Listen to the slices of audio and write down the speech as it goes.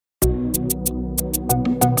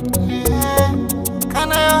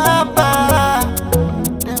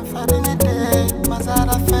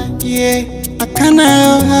Yeah,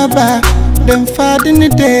 Akanayo haba, them fad in the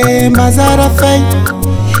day, Mazara fay.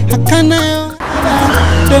 Akanayo haba,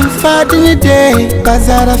 them fad in the day,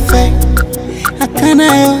 Bazara fay.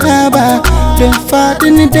 Akanayo haba, them fad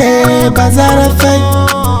in the day, Bazara fay.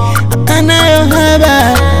 Akanayo haba,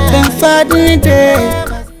 them fad in the day.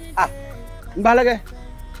 Ah, mbalage,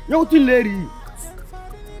 yo tileri.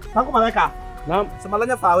 Nako malaka. Nam,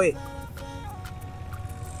 semalanya fawe.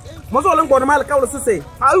 Maso lang ko na mal ka wala sese.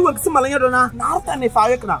 Ayu wag semalanya dona. Narta ne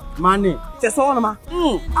fawe kana. Mane. Teso na ma.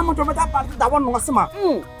 Amo to mata pa da won ngasema.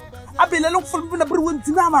 Abele long ful na bru won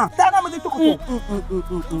tinama. Tana ma de tokoto.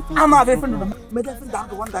 Ama be fun na. Me da fun da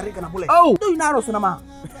ko wanda re kana bule. Oh, do ina ro sinama.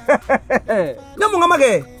 Na mo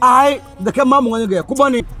ngamage. Ai, da kan ma mo ngage.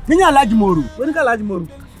 Kubani. Hinya laji moru. Woni ka laji moru.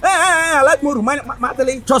 Laji moru ma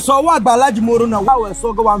tele. Teso wa gba laji moru na wa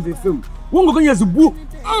so go wan film. Wongo kanya zubu.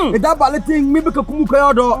 Eda balating mi be ka kumu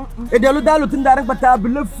kayodo. Edelu dalu tindare bata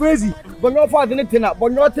bele frezi. Bonyo fa de tina,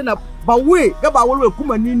 bonyo tina ba we ga ba wolwe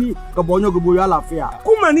kuma nini ka bonyo go boyo alafia.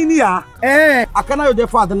 Kuma nini ya? Akanayo de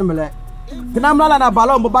fa de mele. Tina mala na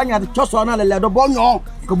bala mbo banya de choso na lele do bonyo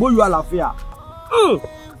ka boyo alafia.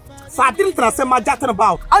 Satin trase ma jatan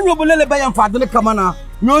ba. Anyo bolele be yan fa de kamana.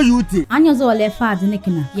 Nyo yuti. Anyo zo le fa de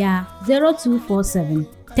kina ya 0247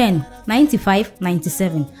 10 95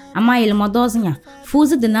 97 ama ilmo doznya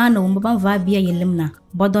fuzi de na no mbaba va bia yelimna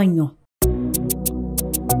bodonyo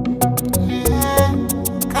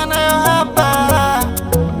Akanayo haba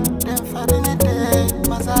dem fadini de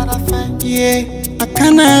mazara fay yeah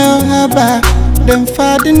Akanayo haba dem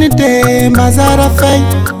fadini de mazara fay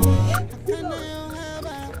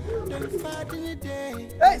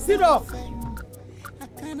Hey Sino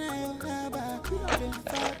Akanayo haba dem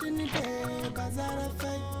fadini de mazara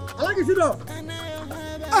fay Alagi Sino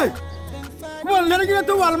Hey Come on, let me get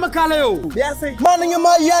to wall Macaleo. Yes, Manning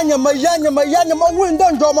ma win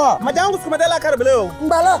don't drama. Madame was Madela Carbelo.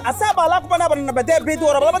 Mbala, Asaba Lakmana and Bade Bedo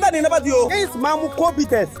or Rabada in Abadio. Is Mamu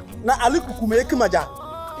Cobites. Na Aliku make Maja.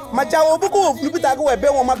 Maja Obuko, Lupitago,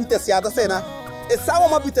 Bemo Mabites Yada Sena. It's our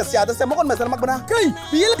Mabites Yada Samon Mazamabana. Hey,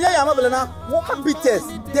 Bilia Mabalana, what bites?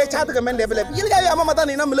 They chat to commend develop. Yilia Mamadan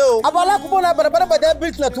in Amlo. Abalakuna, but that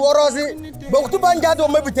business to Rosie. But to Banjado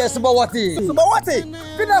maybe test about what is. About what is?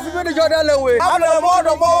 Enough of the Jordan away. I'm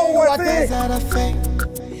the more what is.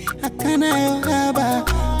 Akanayo haba,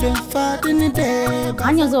 dem fad in the day.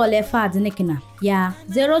 Anyo zo le fad nekina ya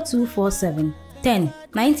 0247 10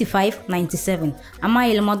 95 97 ama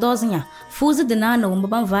ilmo doznya fuzi de na no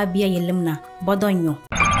mbaba va bia yelimna bodonyo.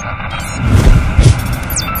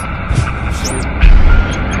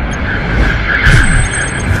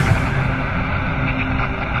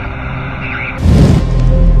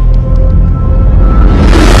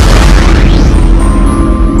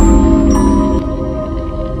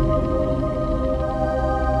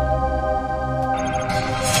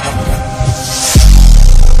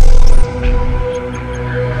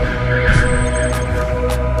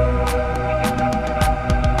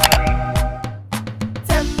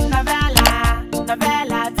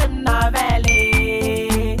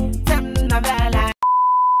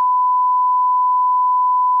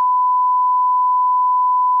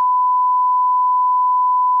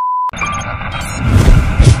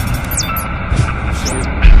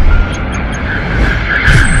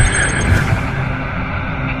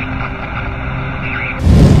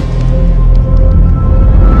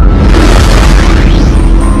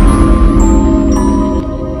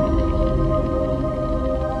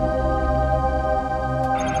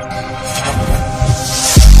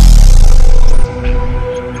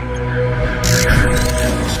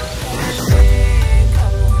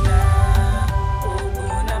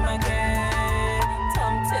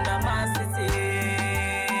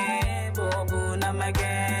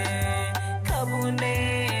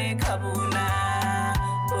 Kabuuna,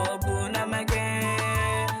 Kabuuna mage,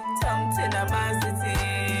 tamtina masiti,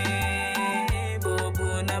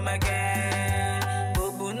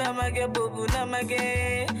 Kabuuna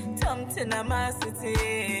mage, tamtina masiti,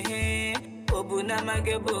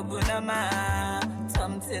 Kabuuna ma,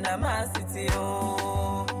 tamtina masiti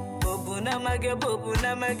oh, Kabuuna mage,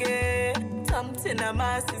 tamtina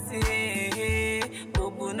masiti,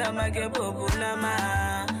 Kabuuna ma.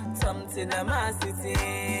 Something a massity,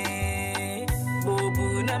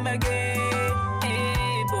 Kabuuna mage,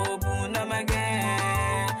 Kabuuna mage,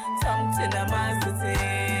 something a massity,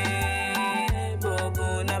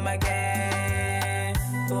 Kabuuna mage,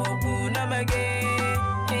 Kabuuna mage,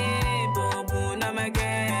 Kabuuna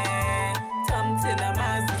mage, something a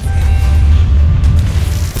massity.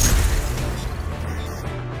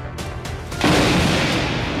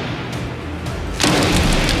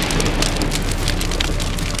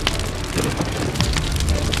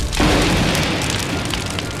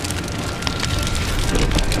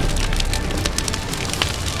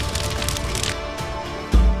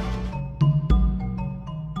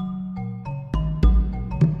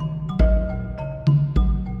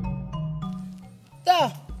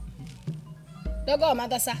 Dogo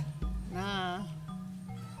madasa. Na.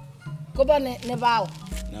 Kuba ne bawo.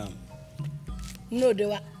 No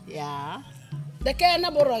dewa. Ya. De ke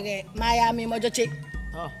na boroge Miami mojoche.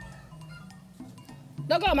 Oh.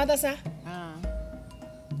 Dogo madasa. Ah.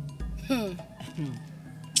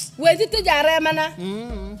 Wedi te jare mana.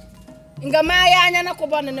 Nga maya anya na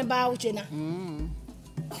kuba ne bawo chena.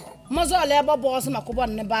 Mozo le ba boss ma kuba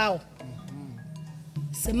ne bawo.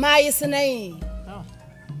 Se mai sinai. Oh.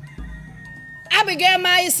 Abige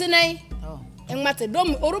mai sinai. Oh. Engmate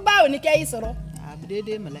dom orubawo ni kai soro.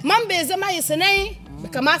 Abdede mele. Mambe ze mai sinai.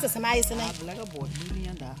 Bekamasa se mai sinai. Ablaga board ni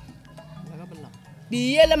yanda. Ablaga bala.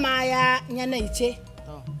 Biyele maya nyana iche.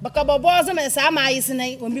 Oh. Baka boboza me sa mai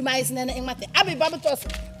sinai, wombi mai sinai na engmate. Abi babu tos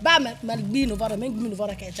ba me binu vora me binu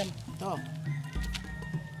vora ka chama. Oh.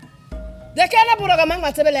 De kana buroga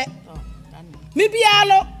mangmate bele. Oh. Dan. Mi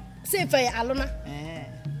bialo se fe alona.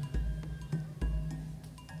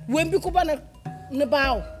 Wembi kuba ne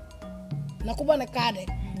bawo. Na kuba ne kade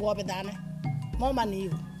bo be dane. Mo mani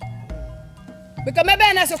yo. Bika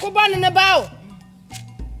mebe na se kuba ne bawo.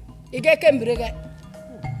 Ige kembrege.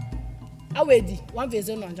 Awedi, one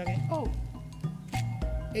vezo no njoge. Oh.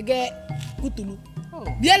 Ige kutulu. Oh.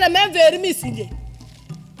 Biela men veri misinje.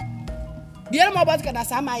 Biela mo bat kada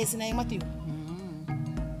sama isina yimati.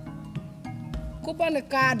 Kuba ne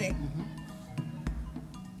kade.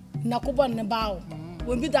 Na kuba ne bawo.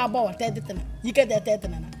 Wembi da bawo tedetena. Yike de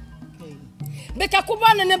tedetena na. Okay. Bika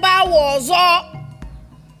kuba ne bawo zo.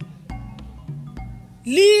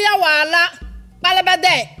 Liya wala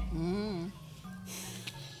balabade.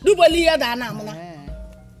 Dubo liya da na amuna.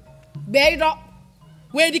 Beido.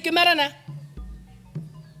 Wedi kemera na.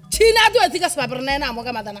 China do atika spabr na na mo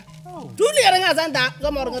ga madana. Duli era nga zanda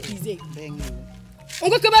zo mo nga tize. Bengi.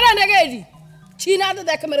 Ongo kemera na ga edi. China do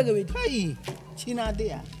da kemera ga wedi. Hey. China de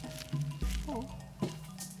ya.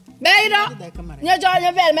 Beido. Nya jo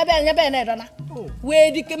nya bel na do na.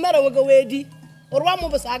 Wedi kemera wo ga wedi. Orwa mo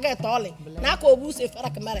basa ga tole. Na ko bu se fara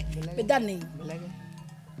kemera. Be danni. Belaga.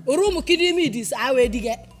 Orumu kidimi di sa wedi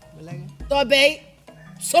ge. Belaga. To be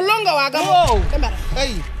solonga wa ga mo kemera.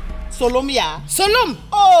 Hey. Solomia. Solom.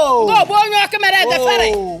 Oh. Go bonyo kemera de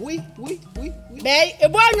fere. Oh, oui. Be e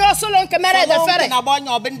bonyo solon kemera de fere. Na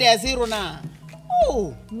bonyo bende zero na.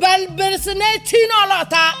 Oh. Bal bersene tino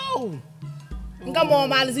lota. Oh. Nga mo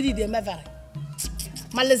malzidi de mevere.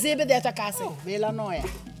 Malzibe de ta kase. Vela noya.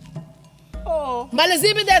 Oh.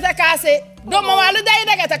 Malzibe de ta kase. Do mo wale dai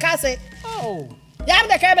de ta kase. Oh. Yam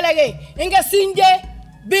de kebelege. Nga sinje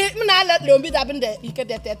bi mna la lombi da bende ike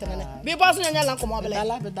de tetene. Bi boss nya lan ko mo bele.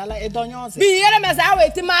 Bedala e donyo se. Bi yere mesa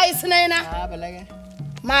weti mai snena. Ah, belaga.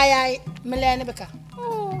 Mai melene beka.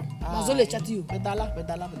 Oh. Mazole chati yo. Bedala.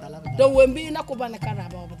 Do wembi na ko bana kana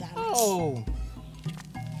ba bedala. Oh.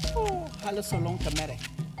 Oh, halo solon kamere.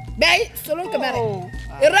 Bei solon kamere. Oh.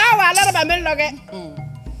 Irawa la ba men loge.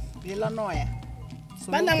 Vela noya.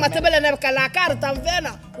 Banda matebele ne kala karta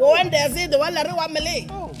vena. Wo wende azide wala riwa mele.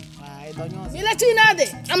 Oh. Ah, donyo se. Bila china de.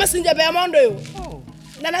 Ama sinje be mondo yo. Oh.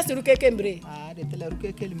 Nana siru keke mbre. Ah, de tele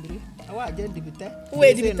ruke kelimbri. Awa agent dibite.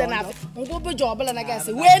 We di bitana. Ngo be job la na gase.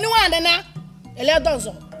 We ni wande na. Ele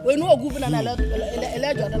donzo. We nu ogu bina na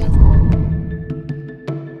ele jodana.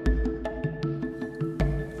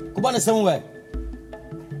 Kubana somewhere.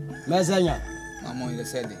 Mezanya. Mamo ile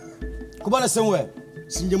sede. Kubana somewhere.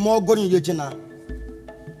 Sinje mo goni yechina.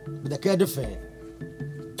 Bida kede fe.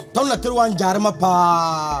 Ton la terwan jarma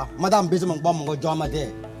pa. Madam bezama bom ngo joma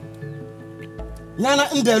de. Nyana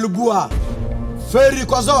ndelu bua. Feri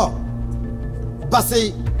kozo.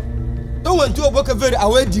 Basi. Don wantu oboka feri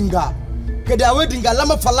awedinga. Kede awedinga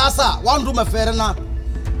lama falasa wandu mafere na.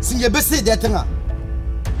 Sinje besi de tenga.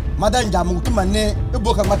 Madam jamu tumane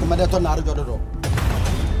eboka mata madato na arjodo.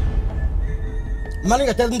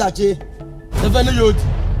 Maninga tendachi. Devene yod.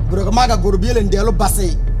 Bro maga gorbiele ndelo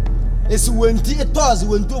basi. Esi wenti etozi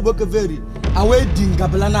wenti oboka feri awedinga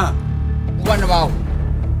blana. Ngwana bawo.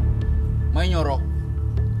 Manyoro.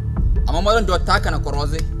 Amamalo ndo taka na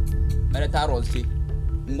koroze. Mere ta rozi.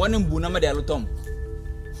 Ngwana mbuna mede alutom.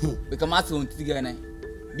 Beka masu ontiga na.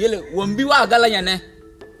 Biele wombi wa gala nyane.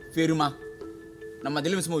 Feruma. Na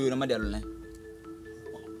madele msimo yona mede alune.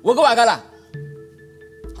 Wogo wa gala.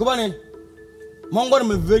 Kubani. Mongor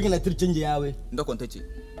me vegi na tirchinje yawe. Ndo kontechi.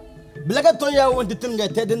 Blaga ton ya wonti tinga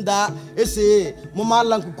tedinda ese mo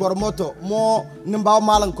malan ku kormoto mo nimba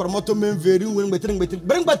malan kormoto men veri won betin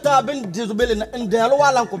bring bata ben dizubele na ndelo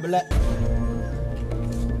walan ko bele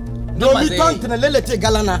do mi tante na lelete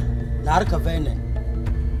galana na arka vene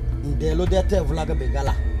ndelo de te vulaga be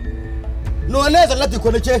gala no ne za lati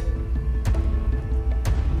ko neche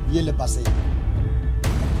yele passé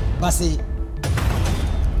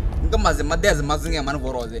ngamaze madez mazinga man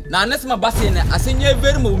boroze na nesma basine asenye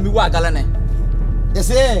veri mo mi wa galane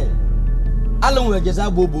ese alon we jeza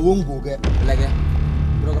bobo wongo ge lege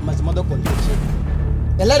bro ga mas modo konje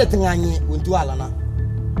elere tinganyi wontu ala na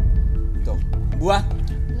to bua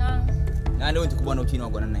na ne wontu kubono tino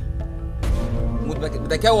gonane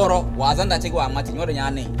mutba ke woro wazanda chege wa mati nyodo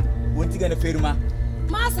nyane wonti gane feruma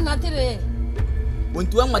Mas na tere.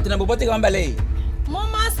 wontu an matina bobote ga mbale Mo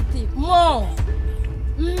masti mo.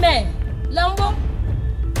 Me. Lambo.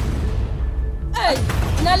 Hey,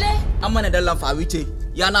 nale. amana dalla fa wiche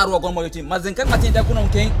ya na ruwa gomo yote mazinkan matin da kunon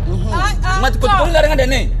ken Ai mati ko to la renga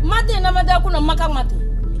dene Mate na mada kuna maka mate.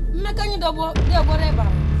 Meka nyi dobo de bore ba.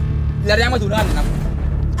 la renga tu na na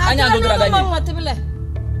anya ndo dra dani mate bile.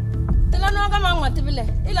 Tela no ga mang mate bile.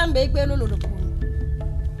 Ila mbe ikpe lo lo ko.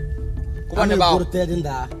 ko ne bawo porte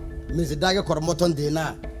dinda mezi daga kormoton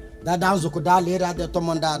dina da danzo ko da lera de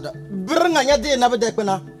tomonda da birnga nya de na be de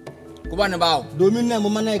pena ko ne bawo domin ne mo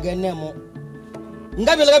mana ga ne mo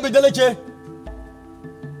ngabe la be deleche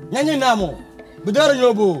nyanyi na mo bidaro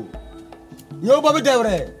nyobo be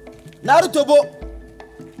devre naruto bo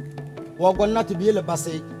wo gonna to biele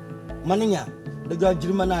basai maninya da ga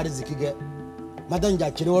jirma na arziki ge madan ja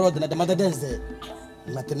kire woro da madaden ze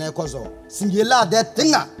matene kozo singela de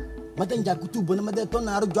tinga madan ja kutu bona madan to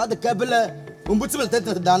na arjo da kabele umbutsibel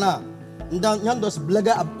tete dana nda nyandos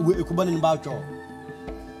blaga ikubani mbacho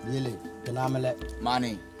yele kanamele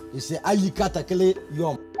mani ise ayikata kele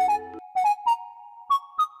yom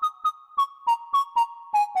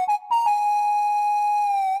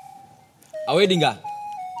awe dinga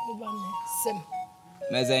Ubane sem.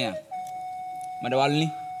 mezenya madawalni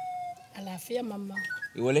Alafia mama.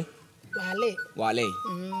 iwole Wale. wale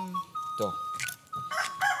to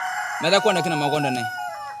meda ko ne kana magonda ne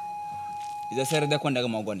iza sere de ko ndaga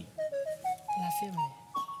magoni Alafia me.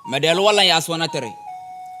 medel wala ya swana tere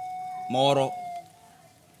moro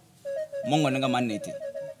mongo nga maneti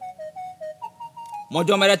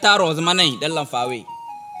mojo mere taro zmanai dalan fawe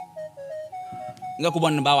nga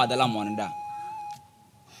kubon bawa dalan monda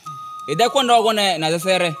ide ko ndo gone na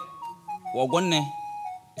sere wo gonne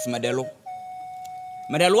ismadelo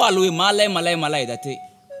medelo alu malai date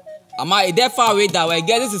ama ide fawe da wa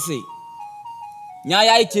gede sisi nya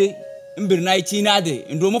ya ichi mbirna ichi na de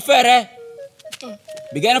ndo mu fere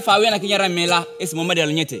bigana fawe na kinyara mela ismo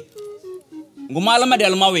medelo nyete ngumala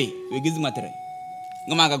medelo mawe we gizi matre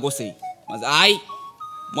ngama ga gose mas ai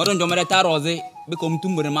modon do mere taroze be ko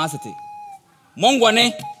mtumbure masate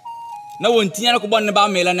mongwane na wontinya ko bonne ba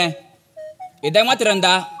mela ne ida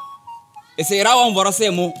matranda ese rawo vorose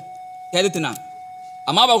mu tedetina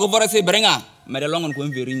ama ba ko vorose brenga medelo ngon ko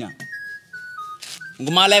mverinya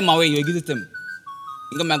ngumala mawe we gizi tem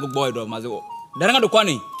ngama ga boy do mazo daranga do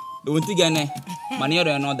kwani do wonti gane maniyo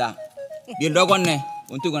do no da bi dogonne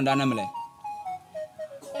wonti gonda na mele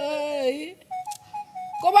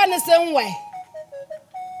Ko ba ne senwe.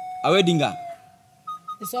 awe dinga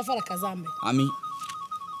Iso fara kazambe. ami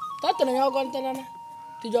Toto na nyogo ntana.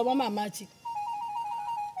 Tijoba mama chi.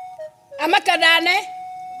 Amakadane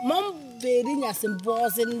mom beri nya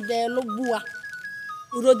simbosin de lobua.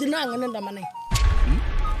 Urodina ngene ndamane.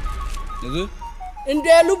 Nzu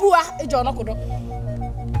Inde lubua ejona kodo.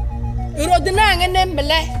 Urodina ngene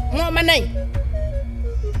mbele mo manai.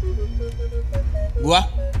 gua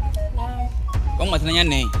kong matanya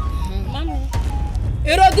ne Mami.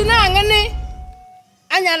 Urodina ngene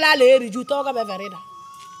anya la le riju to ga beverida.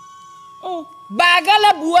 Oh,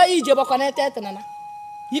 bagala bua ije bokone tetana.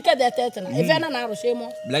 Yika de tetana. Evena na ro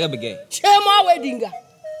shemo. blaga bege Shemo wedinga.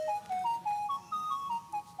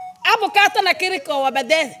 Abukata na kiriko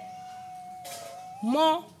wabade.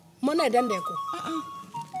 Mo na dende ko.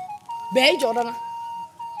 Be jodana.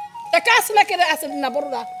 Takasna kire asad na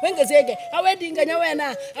burda. Wenga zege. Awedinga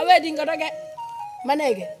nyawena. Awedinga doge.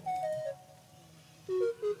 Manege.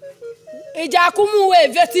 Eja kumu we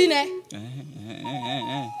vetine.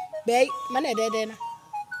 Be mane dede na.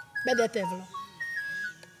 Be de tevlo.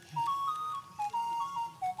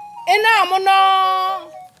 Ina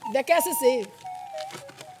mono de kesisi.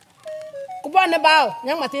 Kubane bawo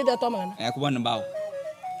nyang mati de to mana. ko bon bawo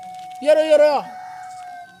Yoro.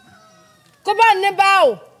 Kubane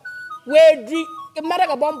bawo wedi kemara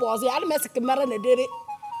ga bombo ozi al mes kemara na dere.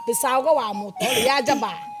 Bisago wa moto ya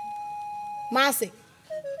jaba. Masi.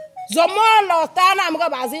 Zomolo tana amga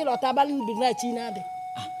bazi lo tabal bigna china de.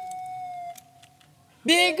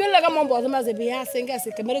 Bigula ga mombo ozi maze biya senga se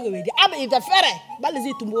kemara ga wedi. Ab ida fere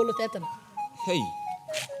balizi tumbolo tetana. hey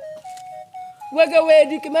Wega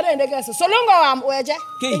wedi kemara ndega se solongo wa weje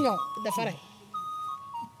inyo ida fere.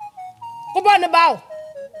 Kubane bawo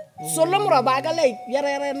solomro bagale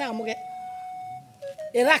yare na muge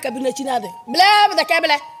Era kabine chinade. Blab de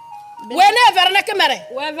kebele. Wene verna kemere.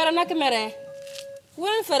 We verna kemere.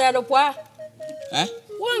 Wen fere do poa.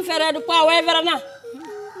 Wen fere do poa we verna.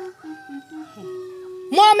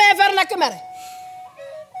 Mo me verna kemere.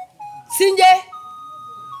 Sinje.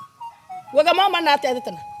 Wega mama na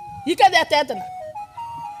tetana. Yika de tetana.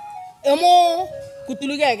 Emo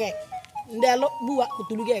kutulugege. Ndelo buwa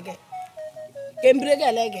kutulugege.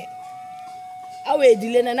 Kembrege lege. Awe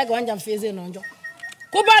dile na ga wanjam feze no njo.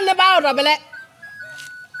 Kuba ne ba robele.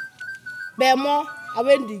 Be mo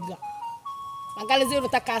awe ndiga. Mangale zero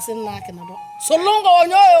takasin na kenado. Solongo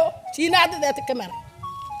onyoyo china de te kamera.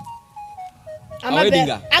 Amabe.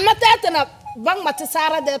 Amata na bang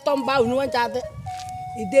matisara de tomba unu wanja de.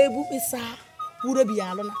 Idebu isa pura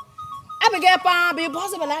bialo na. Abege pa be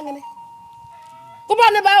boss belangene.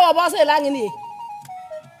 Kuba ne ba wa boss elangene.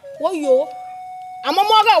 Woyo.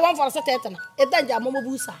 Amamoga wan for setetana. Edanja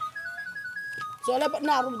amamobusa. So la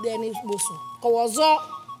na ru de ni boso. Ko wozo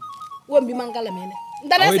wombi mangala mene.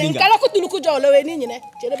 Ndana se nkala ko tulu ko jolo we ni nyine.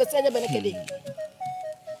 Chele be seje bene kede.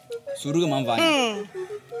 Suru man vanya.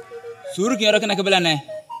 Suru ki yoro kana kabela ne.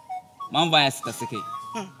 Man vanya sta seke.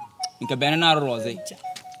 Inka bene na roze.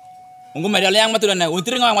 Ungu medal yang matu ne.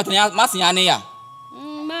 Untiri ngwa matu nya mas nyane ya.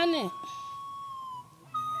 Mane.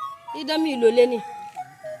 Ida mi lo leni.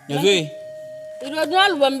 Yazwe.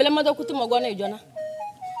 Irodunal bambele mado kutumo gona ijona.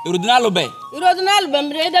 Irodunal be. Irodunal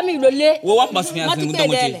bambele ida mi lo le. Wo wan bas nya sin nguta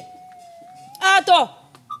mochi. Ato.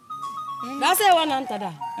 Dase wana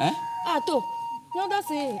antada. Ato. No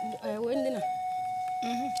dase wendina.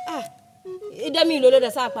 Ida mi lo le da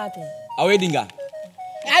sa pate. Awe dinga.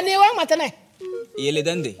 Ani wa matane. Yele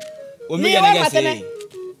dande. O mi yana gase.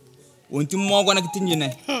 Wonti mo gona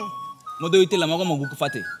kitinjine. Modo itela mago maguku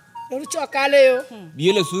fate. Rucho kale yo.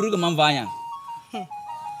 Biele suru ga man vanya.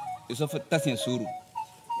 Isso foi tá sem suru.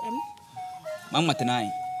 Mang matenai.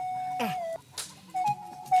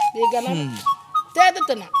 Bigana. Tede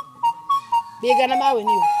tena. Bigana ma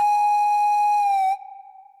weni yo.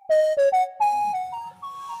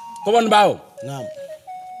 Comment bao? Naam.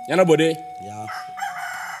 Yana bode. Ya.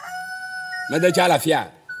 Mede cha alafia.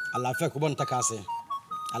 Alafia ko bon takase.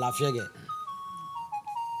 Alafia ge.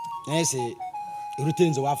 Ese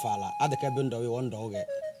routines wa fala adaka bendo we wondo ge.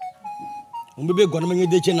 Umbe gon ma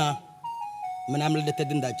ngede china. Menamle de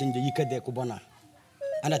tedinda chenje yikade ko bona.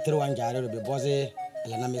 Ana terwan jare be boze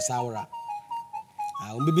la na mesawra.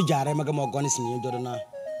 Umbe bi jare maga mo gon sinye jodona.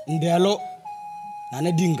 Ndelo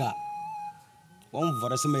na dinga. Won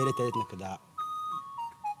vorase mere tete nakada.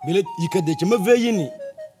 Bile yikade chema veyini.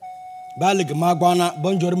 Balig magwana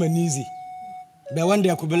bonjor manizi. Be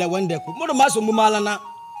wande ko bele wande ko modo maso mu malana.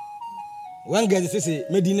 Wanga sisi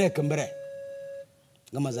medina kambere.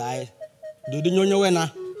 Ngama zae. Dudu nyonyo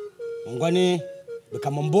wena. Ngwani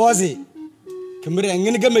beka mombozi. Kambere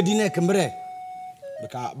ngini ga medina kambere.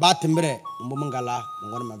 Beka batimbere mbo mangala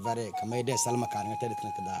ngwani mavare kamaide salma kan ngate de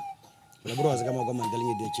kada. Le broz ga mo go mandal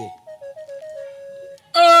ngi deche.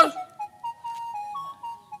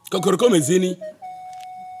 Kokoro mezini.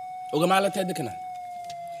 Ogamala tede kana.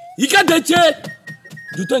 Yika deche.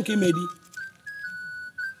 Dutan ki medi.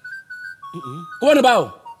 Comment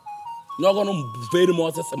about? No go no very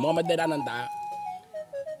much se Muhammad de dananda.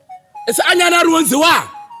 Esa anya na ruonzi wa.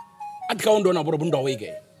 Atka ondo na borobundo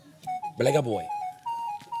wege. Belega boy.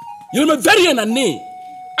 You me very na ni.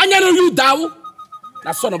 Anya no you daw.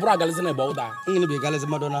 Na so no bro agalize na bawo da. Ngini be galize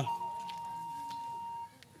madona.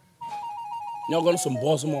 No go no some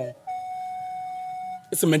boss mo.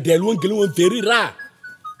 Esa me de luon gelu won very ra.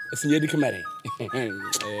 Esa nyedi kemere.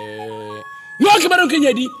 No kemere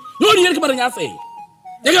kenyedi. No ni yeke baranya fe.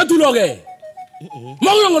 Yega tu loge.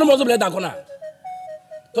 Mo ngo ngono mo so bleda kona.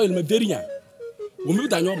 To il me verinya. Wo mi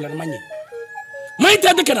ta nyo bla manye. Mai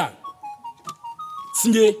ta de kana.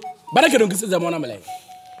 Singe baraka don kisi zamona mele.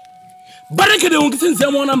 Baraka don kisi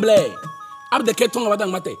zamona mele. Abde ke tonga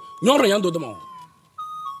badang mate. Nyoro yando domo.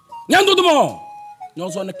 Nyando domo.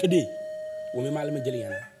 Nyoso na kede. Wo mi mal me jeli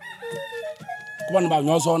yana. Ko ban ba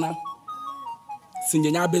nyoso na.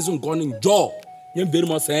 Singe nya bezu ngoni njo. Yem very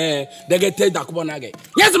much say they get take that kubona ge.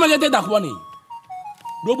 Yes ma get that kuboni.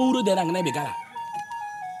 Robo uro de na ngna be gala.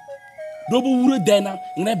 Robo uro de na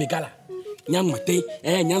ngna be gala. Nyam mate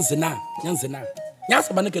nyam zina. Nya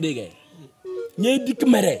sabana kede ge. Nye dik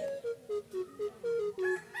mere.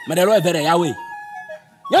 Madalo e vere yawe.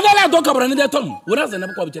 Ya de la do kabra ni de tom. Wona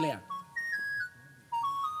zena ko bi chele ya.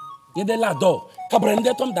 Nye de la do kabra ni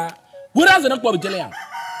de tom da. Wona zena ko bi chele ya.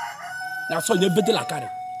 Na so nye vete la kare.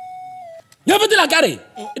 You have la carry.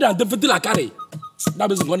 It don't la carry.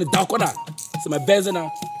 That is going to Dakota. So my bezena.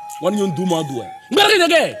 One you do more do it. Better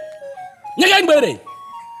again. Nyaga better.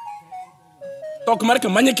 to kamar ka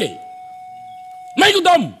manyake mai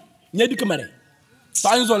gudom nya di kamare to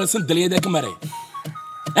an zo le sen dele de kamare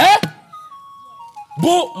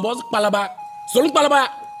bo mboz palaba solun palaba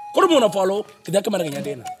ko mo na follow ke de kamare nya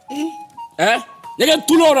de na nya ga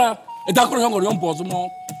tulora e da ko ngor yon bozo mo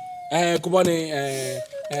kubane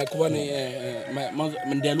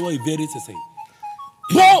mandelo e very sese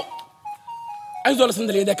bo an zo le sen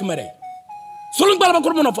dele de kamare solun palaba ko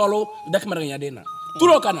mo na follow de kamare nya de na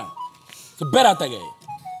tulo kana so bera tage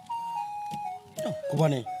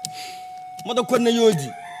kubane modo ko ne yodi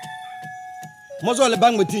mozo le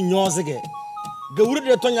bang meti nyose ge ga wuri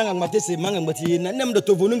de tonya ngam matese mangam meti na nem de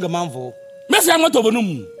tovonu ngam manfo mesi ang tovonu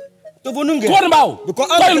nge ko bawo ko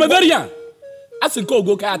il me veut rien asin ko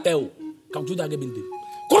go ka ateo ka tu da ge bindi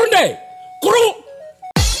kurunde kuru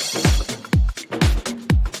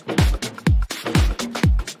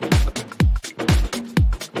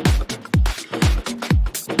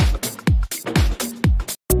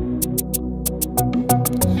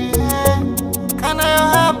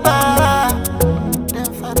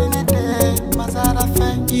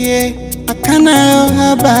Akanayo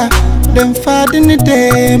haba dem fadini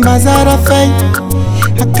de mazara fay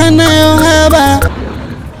Akanayo haba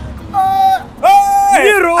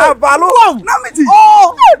Hero abalo namiti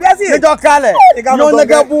biasi e do kale no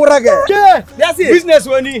naga burage biasi business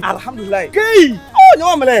woni alhamdulillah kei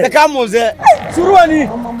no mele de kamoze suru woni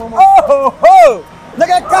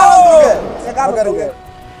naga kale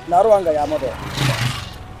naru anga ya modo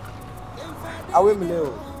awe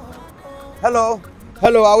mileo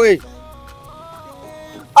hello awe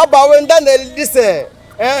abawe ndande dise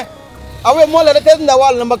awe mo le te nda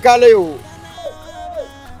wal na makale yo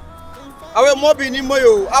awe mo bi ni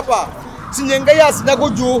moyo apa sinyenga ya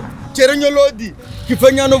sinagoju cherenyolodi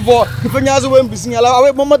kifanya novo kifanya zo wembisi nyala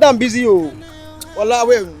awe mo madam busy yo wala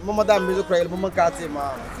awe mo madam busy kra mo makate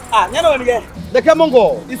ma nyana woni ge de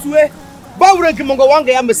kamongo isuwe bawre kimongo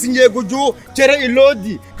wanga ya mesinye goju chere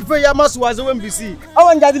ilodi kifanya maswazo wembisi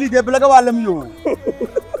awan jadili de belaga walam yo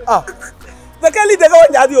Zakali de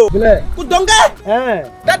gawan jadi o. Ku donga.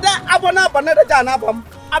 Dada abona bana da jana bam.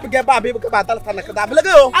 Abige ba be ba tal tan ka da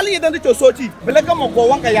belaga yo. Ali yedan to soci. Belaga mo go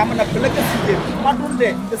wanka ya mana belaga sike.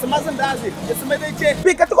 Madunde, esmasan dazi, esmedeche.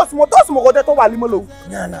 Bi ka to mo go de to wali molo.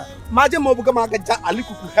 Nyana. Maje mo buga ma ga ja ali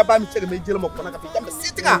ku heba mi chere me jelo mo kona ka fi jambe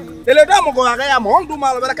sitinga. Ele da mo go ga ya mo ndu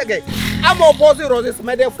mal baraka ge. Amo bozi rose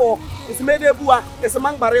esmede fo, esmede bua,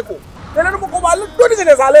 esmang bareko. Ele no ko balu doni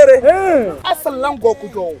ne salere asalan go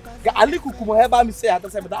kujo ga alikuku mo heba mi se ata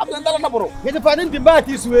se da ablan dala na boro ye de fanin dimba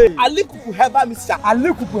ti suwe alikuku heba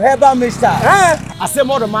mi sa ase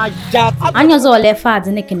mo do ma ja Anyo zo le fad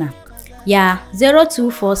nekina ya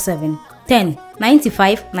 0247 10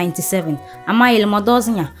 95 97 ama ile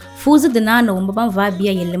modoznya fuzi de na no mbaba mva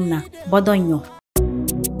bia yelimna bodonyo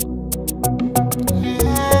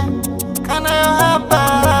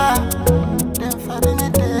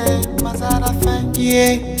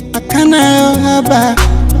Akanayo haba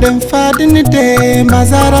dem fadini de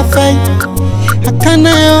mazara fay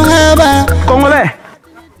Akanayo haba Kongole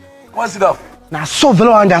What's it up? na so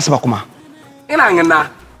velo anda asba kuma Ina ngena.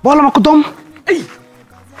 bola makudom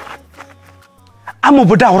amo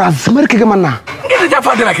boda ora zamar ke manna Ina ja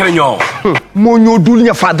fa dina kerenyo. mo nyo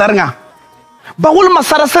dulnya fadar nga bawul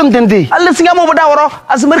masara sam dende alle singa mo boda ora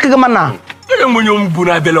azmar ke manna Ina mo nyom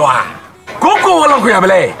buna belwa. Koko wala ko ya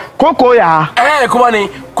bele. koko ya Kubani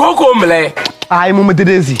koko mele. ay mo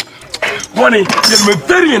medezi Kubani ye me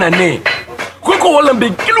teri na ne. Koko wala be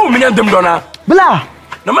kilo minya dem dona. bla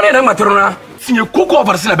Na mane na matrona. Sinye koko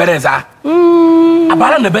farsi na bereza.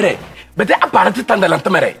 Abala na bere. Bete apara ti tanda lan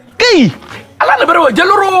tamere. kei Ala na bere wa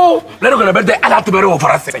jeloro. Lero ko na bere ala to bere wa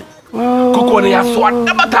farasi. Koko ne ya so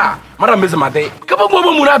adabata. Mara mezamate. Kaba mo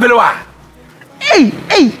mo na belwa. ei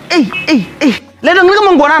le do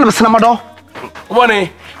ngam ngona na basna mado Kubani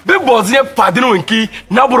be bozi ye fadinu nki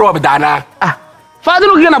na buru abdana.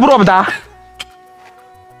 fadinu gina buru abda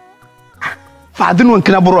fadinu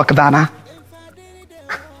kina buru akdana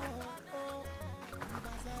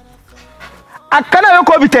Akanayo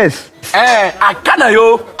kobites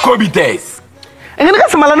Akanayo kobites. ngene ka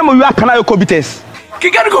samala na mo yu Akanayo kobites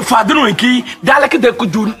Kigani ko fadinu nki dalaka de ko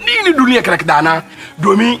ju ni dunia krak dana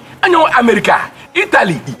domi anyo America,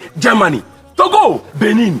 Italy, Germany, Togo,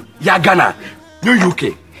 Benin, ya Ghana, New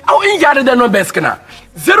UK. Au in yada de no beskana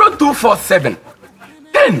 0247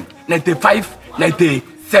 10 95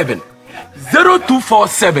 97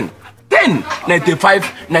 0247 10 95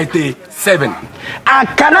 97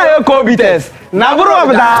 Akanayo kobites na buru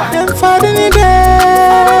abda dem fadini de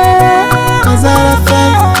mazara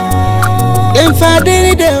fay dem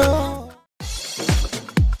fadini de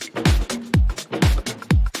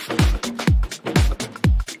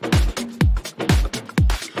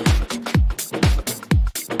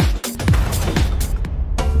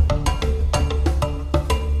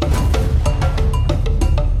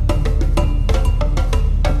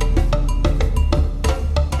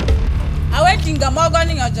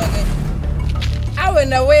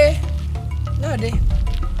when away. No, they.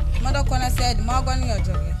 Mother Connor said, Margon, your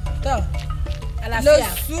jogging. So,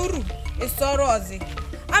 Suru is so rosy.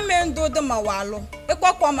 I mean, do the Mawalo. A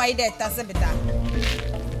quack on my dead Tassabita.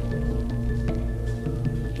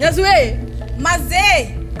 Yes, way. Maze,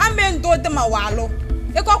 I mean, do the Mawalo.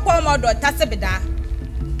 A quack on my door Tassabita.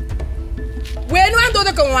 When one do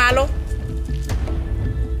the Conwalo?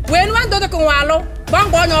 When one do the Conwalo?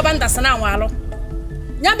 Bang on Bandasana Wallo.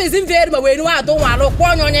 Yabis in Verma when you are don't wallow,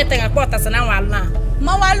 one on anything a quarter and a while now.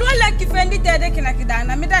 Mawalu like if any dead can I get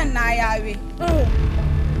a midnight nigh. Oh,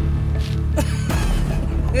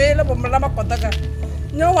 Lama Potaka.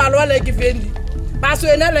 No, I like if any. Pass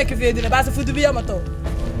when I like if any, pass food to be a motor.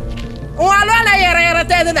 Oh, I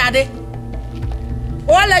like a daddy.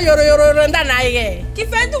 All your and then I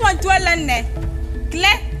give any one to a land.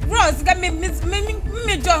 Claire Rose got me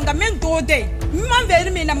John, got me all day. Man,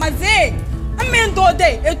 very mean a maze. I mean, all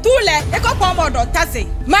day, a tool, a cocomodo, Tassie.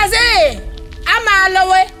 Maze! I'm all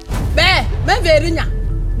away. Bear, Maverina.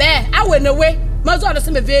 Bear, I went away. Mazor is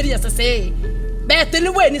very as I say. Bear, till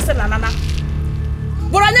the way, Mr. Lanana.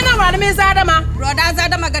 Buranana, Miss Adama, Rodas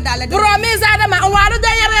Adama Gadala, Miss Adama, and while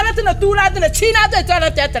they are in a tool out in a chin out the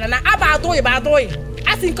toilet, and about doy.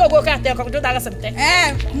 I think I'll go cat there, something.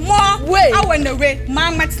 More way. I went away.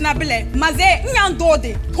 Mamma Snabble, Maze, Yan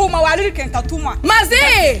Dodi, whom I will can Tatuma.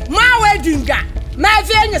 Maze, my wedding guy. My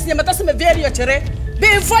Venus, Yamatasma very chere.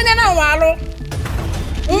 Be funny now, Wallo.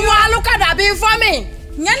 Look at that, be for me.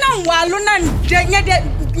 Yana Wallunan,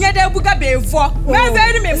 Yada Buga be for. My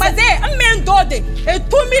very me, Maze, a man Dodi, a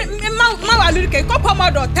 2 million Mawaluke,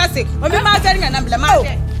 Copamodo, Tassi, or be Mazing and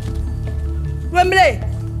Amblemade. Wembley.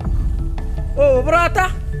 Oh,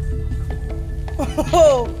 brata.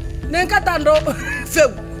 Oh, Nenkatando,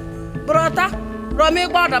 Phil. Brata, Romy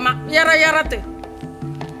Bodama, Yarate.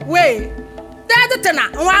 Way, that's the tenor.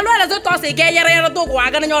 While I was tossing a gay Yarato,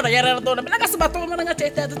 wagon and your Yarato, but like a sabaton and a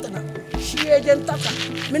tenor. She agent Tata,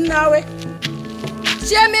 Minawe.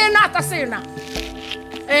 She may not a sinner.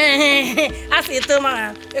 I see to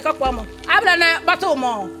my Ecopomo. I've done a battle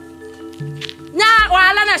more. Now,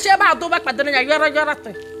 while I share about to back, but then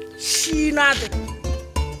Yarate. She nodded.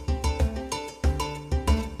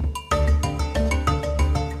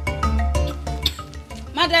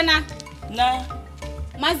 Madana, na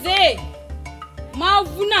Maze,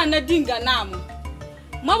 Mavuna Nadinga Namu.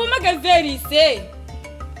 Mama very say.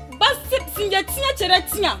 But Sinja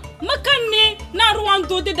Cheratina, Makani, Naruan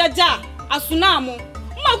do the Daja, Asunamu.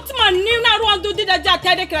 Mountman knew Naruan do the Daja,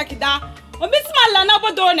 Teddy Krakida, or Miss Malana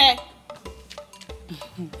Bodone.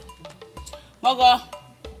 Mogo.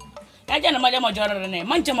 I can't imagine my daughter name,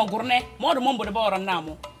 Manchama Gourne, more than Mumbo the Bor and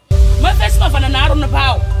Namo. My first of an hour on the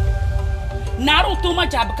bow. Narrow too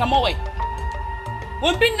much have come away.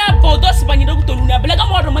 When being not Bodos when you don't to Luna, Black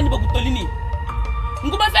more money to Lini.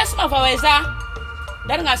 Go my first of our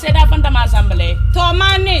then I said, I found the Mazamble.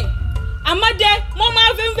 Tomani, Amade,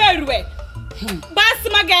 Mama very well.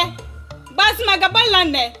 Basmaga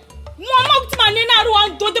Balane. Mama Manina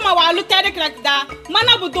ruan to them while look at the crack da,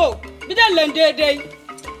 Manabudo, Bidal day.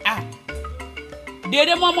 Ah.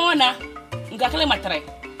 Dede Momona, Ngakle Matre.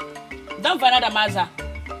 Don't find another Maza.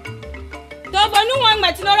 Tovanu one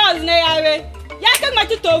Matinoras Nayawe. Yakan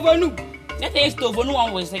Matu Tovanu. That is Tovanu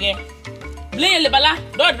one was again. Blay Lebala,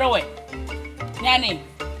 don't draw away. Yanni.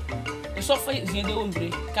 The sofa is in the umbre,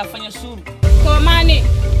 Cafania Sur. Tomani.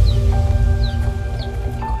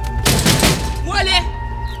 Wale.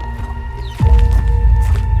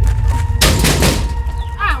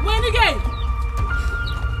 Ah, when again?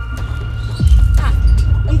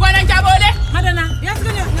 Madana, yes,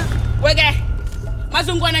 Wege,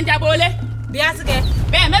 Mazunguan Jabole, Biasque,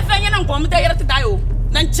 Bam, and come there to die.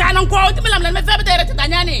 Then China quote Milan and February to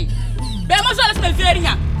Danyani. Bemosalas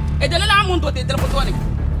Meferia, a Delamundo de Telefoni.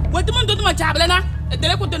 What do you do to my Chablana? A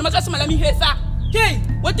Teleco to Masamalami Hesa. Hey,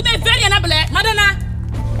 what do you make very anable, Madana?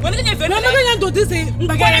 When did you do this?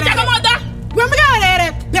 I'm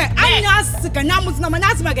asked Kanamus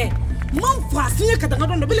Namanas again. Mom fast, you can't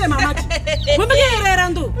on the bill, Mamma. Mamma,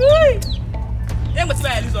 there was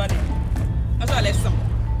very on it. As well as some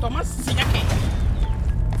Thomas Sinake.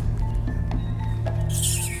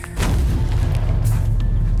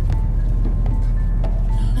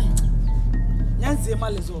 Nancy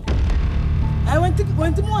Malizo. I went to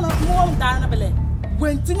more than a belly.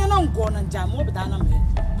 Went to an gone and jam over than a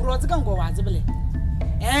man. Brought go as a belly.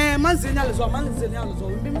 Eh, Manzina is a Manzina is all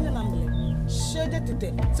women and umbrella. Shade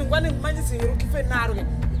it. So one in Manchester, you keep it narrow.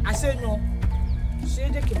 I say no.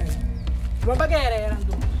 Shade it. Robagere and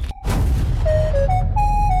do.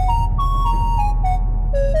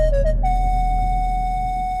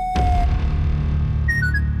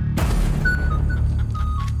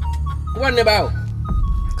 Kuban ne bao.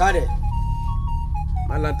 Kade.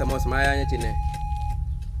 Malanta mos maya nya chine.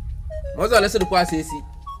 Mozo la sudu kwa sesi.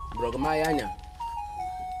 Bro maya nya.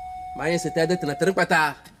 Maya se tade tana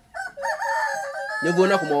terpata. Nyego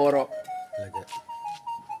na kuma woro.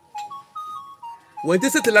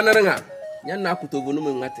 Wonte se tilana nga. Nya na kutovu no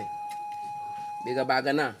ngate. Biga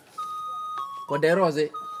bagana. Ko de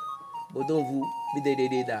rose. Bodon vu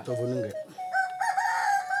bide da. To vonunge.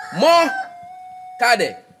 Mo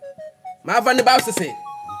Kade. Ma van de baus se.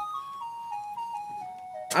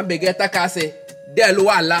 Am begeta kase de lo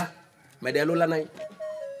wala. Me de lo la nai.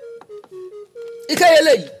 Ika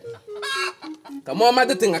yele. Ka mo ma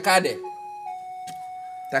de tinga Kade.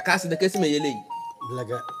 Ta kase de kesi me yele.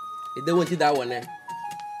 Blaga. E de wonti da wona.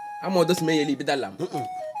 Amodo se me yele bi dalam.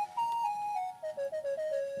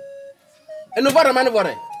 Eno vora man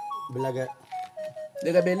vora. Blaga.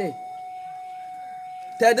 Daga bele.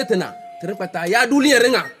 Ta de tena. Tripata ya duli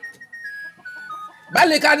renga.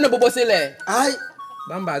 Bale Kade na bobo sele. Ai.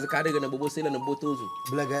 Bamba az Kade na bobo sele na botozu.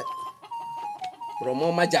 Blaga.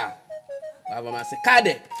 Promo maja. Baba ma se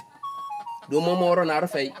Kade. Do mo moro na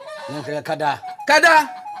rafai. Nyankala kada. Kada.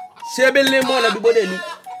 Shebele mo na bibode ni.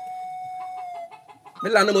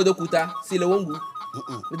 Mela na modo kuta sile wongu.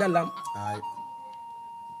 Bidalam. Ai.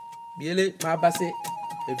 Biele ma base.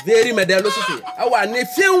 Very medelo sisi. Awa ne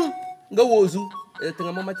fiu nga wozu.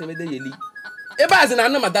 Tenga mama temede yeli. E bazi na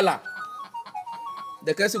madala.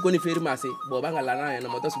 De kasi ko ni feri mase. Bo ba ngala na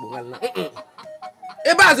moto su ngal na.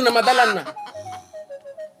 E bazi na madala na.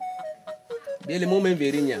 Biele mo men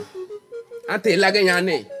verinya. Ante lage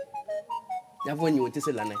nyane. Ya voni wonte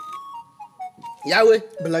se lana. Yawe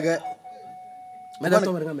Blaga. meda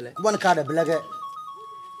to mer ngamele. Kuban Kade blaga.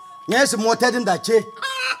 Nyes motedin da che.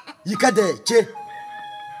 Yikade che.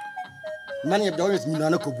 Mani yebdo wes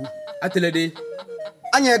minana kobu. Atelede.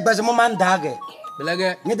 Anya egbaze mo man dage.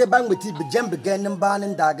 Belage. Ngede bang beti be jembe ganin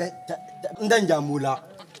banin dage. Ndanja mula.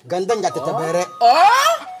 Gandan ga tetabere.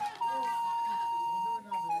 Oh!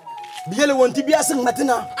 Biyele wonti biya sing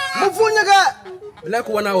matina. Mo funya ga. Belage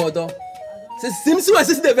ko wana wodo. Se simsi wa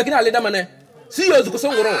sisi de vekina le damane. Si yo zuko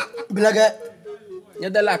songoro. Blaga. Nya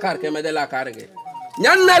de la kar ke me de la kar ke.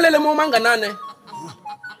 Nyan na le mo manga nane.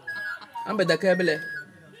 Ambe da kebele.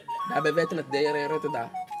 Da be vetina de yere to da.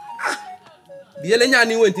 Biyele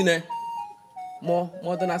nyani wentine. Mo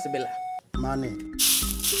dona sibela. Mane.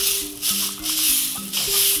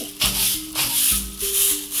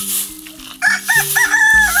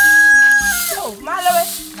 Oh, malawe.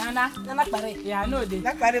 Nana pare. Ya no de.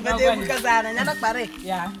 Na pare ba de bukazana, nana pare.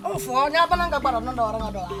 Ya. Oh, fo nya bana nga bara no dora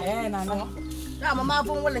nga do. Nana. Ya mama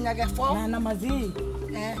fo wole nya ge fo. Nana mazi.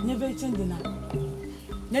 Nye be chendina.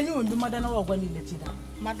 Nyanyi wondu madana wa gwani letida.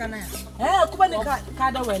 Madana ya. Kuba ne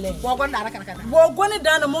Kade wele. Wo gwani dara kana. Wo gwani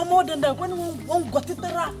dana momo danda gwani won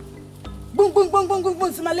gotitara. Bung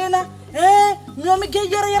simalena. Nyomi ge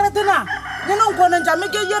yere dana. Nyana ngona njame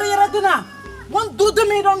ge yere dana. Won dudu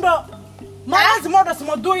mi dondo. Mazi modo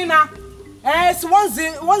smo doina.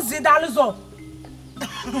 Swanzi dalizo.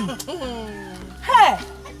 Hey.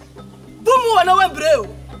 Bumu wana we breu.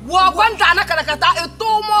 Wo gwani dana kana kata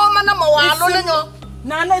etomo mana mawalo lenyo.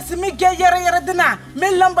 Nana simi ge yere dina me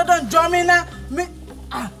lamba don jomina me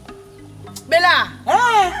Bela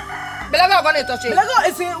Bela ga gone to che Bela go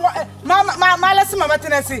isi ma la sima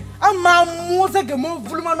matinesi amma muze ge mo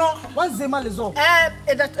vulma no wanze ma lezo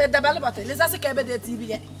e da bala bate les ase ke be de tv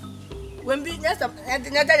ye wembi nyasa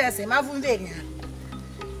nya ja se ma vun ve nya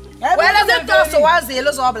wala ze to so wanze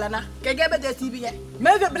lezo obla na ke ge be de tv ye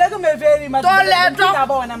me Bela go me very ma to le to da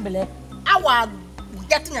ba wana mbele awa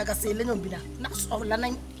getting a sale no bina na so la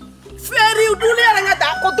nan feri uduli ara nga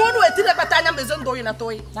da ko donu etire patanya mezon do ina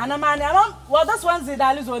toy nana mani aron wa das one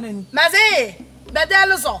zidali zo nani mazi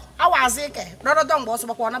bedel zo awazi ke rodo don bo so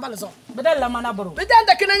ko na bal zo bedel la mana bro bedel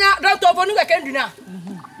da kinanya do to fonu ga kenduna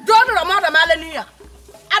do do ma da mala niya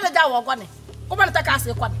ada ja wo gwane ko ban ta ka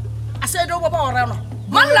se kwane ase do bo ba ora no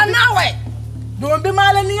man la nawe do mbi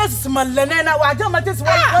mala niya sismalle na wa ja mate so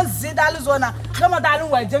one zidali zo na kama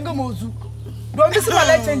dalin wa jenga mozu don't be small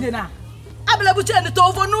like change na abla bu change to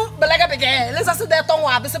fonu belaga bege le sa se de ton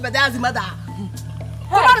wa be se be da azimada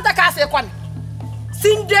ko ba ta ka se kwan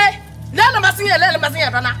sinde le na masinye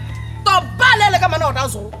dana to ba le ka mana o da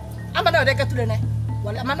zo amana o de ka tule ne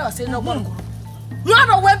wala amana o se no gon ko no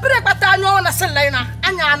no we bre pata nyo na se le na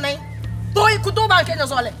anya nai to ku to ba ke nyo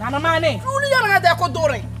zole na mane ulu ya na de ko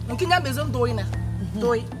dore nkinya bezon do ina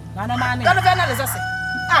toy na mane ka na le sa se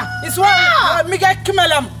iswa mi ga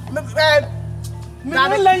kimalam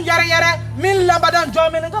min yare min labadan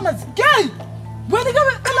jomen ngama gay wodi ga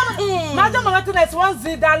ma jama ngatina is one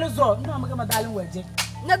zi daluzo no ma ga dalin waje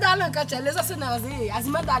na dalan ka chele sa sina zi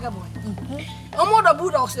azima daga boy omo do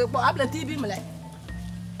bu do se po abla tv mele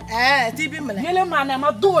tv mele yele mana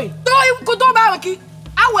ma doy ko do ba ki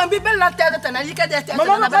awen bi bella tete na yika de tete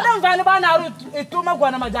mama ka dan vale ba na ru eto ma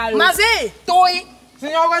gwana ma jayo mazi toy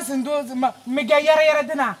sinyo ga sindo me ga yare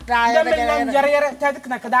dina da me yare tete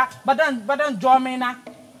kana kada badan jomena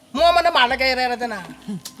mo mana mala ga yare dina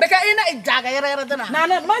beka ina ijaga yare dina na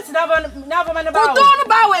ma sinava mana ba ko do no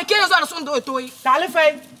ba we ke zo na sundo toy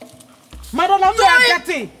talifai madana me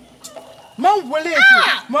akati man wole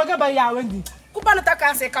mo ga ba ya wendi ku bana ta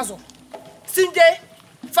ka se kazo sinje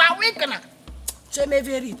fa we kana c'est mes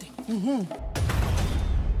vérités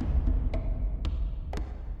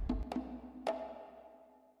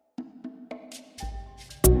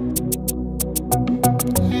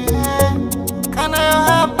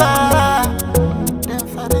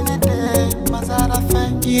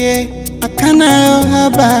Akanayo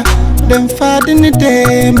haba dem fadini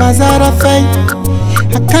de mazara fay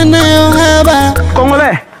Akanayo haba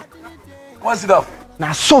Kongole what's it up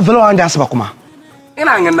Na so velo anda asba kuma.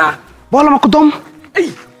 ina ngina Bola makudom.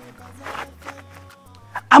 ei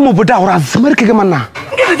Amo boda ora zamar ke gamanna.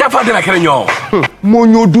 ngida ja fadila kerenyo Mo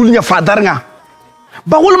nyo dulnya fadarnga.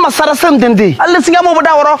 Ba wol masara sam dende. Allah singa mo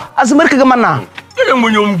boda ora azmar ke gamanna. ile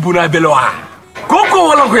munyo mbuna beloa koko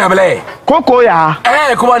wala ko yabele Koko ya.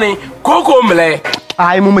 kuma ni koko mle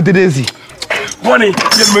Ay mo medezi. woni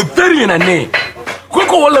yel me teri na ne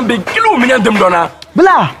koko wala be kilo minya dem dona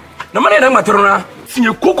Bla. na mane na matrona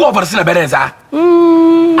sinye koko varsina bereza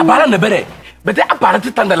abala na bere bete apara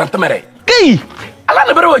titanda la tamere Kei. ala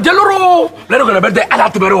na bere wa jaloro lero kana berde ala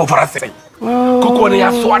tabere wa farase koko ne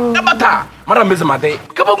ya so adabata mara mezma de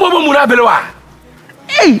kaba mo mo na belwa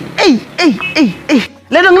Ei.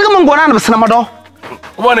 Le dong le mangona na basna mado.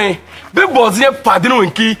 woni be bozie padino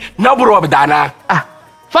nki na buru obdana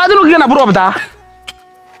Fadinu kina buru abda.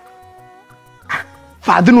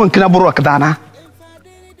 Fadinu kina buru akdana.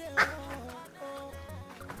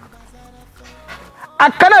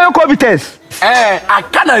 Akanayo kobites.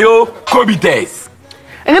 Akanayo kobites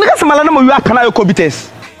Ngene ka samala na mo yu akanayo kobites.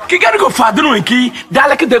 kigani ko fadino nki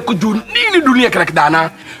dalaka de ko dun ni dunia krak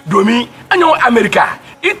dana domi anyo America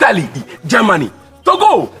Italy Germany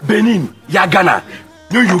Togo Benin ya Ghana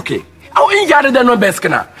New UK aw in yare de no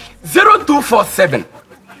beskana 0247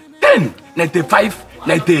 10 95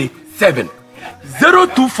 97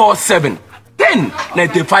 0247 10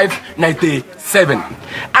 95 97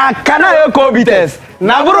 Akanayo kobites.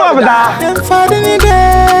 Na buru abda. dem fadini de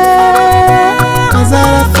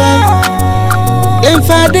mazara fay dem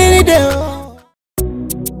fadini de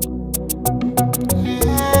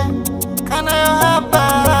Akanayo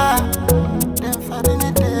haba dem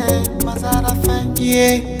fadini de mazara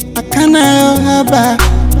fay Akanayo haba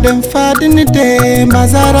dem fadini de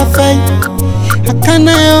mazara fay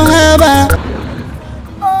Akanayo haba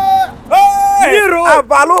Hero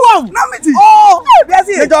Abalo. namiti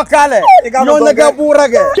Biasi. Kejo kale. Nyo nega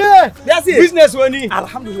burage. biasi Business wani.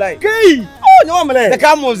 alhamdulillah Kei. oh nyo mele De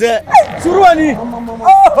kamuze. suru wani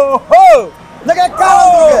Oh. Nega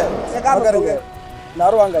kamuze.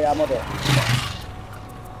 Naru anga ya modo.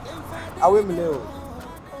 Awe mleo.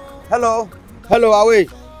 Hello awe.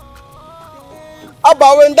 Aba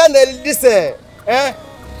awe ndane dise.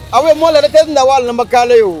 Awe mo le te nda wal na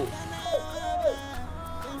makale yo.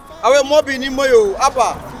 Awe mo bi ni moyo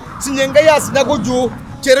aba. Sinyenga ya sinagoju.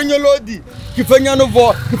 Cherenyo lodi. Kifanya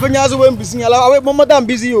novo. Kifanya zo wem bisi ala. Awe mo madam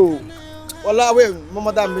busy yo. Wala awe mo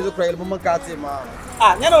madam busy kwa ile mo makate ma.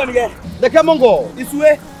 nyana wani ge De kamongo.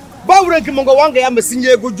 isuwe Bawure kimongo wanga ya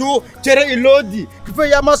mesinye goju. Chere ilodi.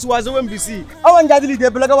 Kifanya maswa zo wem bisi. Awan jadili de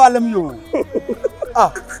belaga walam yo.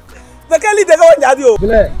 zakali de ga wanya dio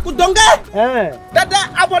Bele. kudonga dada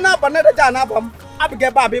abona bana da jana bam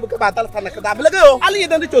abge ba be ka batal sana ka da belaga yo ali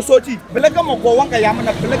yedan to soci belaga mo ko wanka ya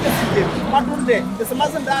mana belaga sike madunde de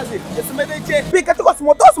samazan da ase de samade ce bi ka to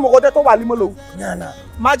mo de to wali malo nyana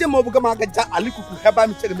maje mo buga ma ga ja ali kuku heba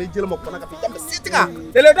mi chere me jelo mo kona ka fi jambe sitinga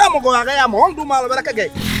ele da mo go ga ya mo ndu mal baraka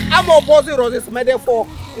ge amo bozi rose samade fo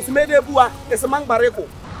samade buwa de samang bareko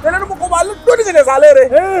ele no ko wali do ni ne salere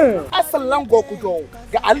asalan go ku jo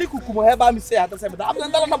ga ali kuku mo heba mi se ata se da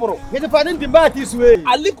ablan dala na boro Ngete fanin dimba ti suwe.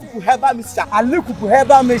 ali kuku heba mi sa Ali kuku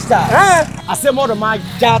heba mesta. Ase mo do ma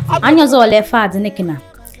jat. Anya zo le fad nekina.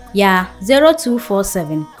 Ya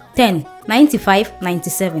 0247 10 95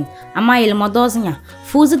 97. Ama yel modoznya.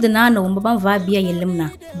 Fuzi de na no mbaba mva bia yelimna.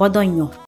 Bodonyo.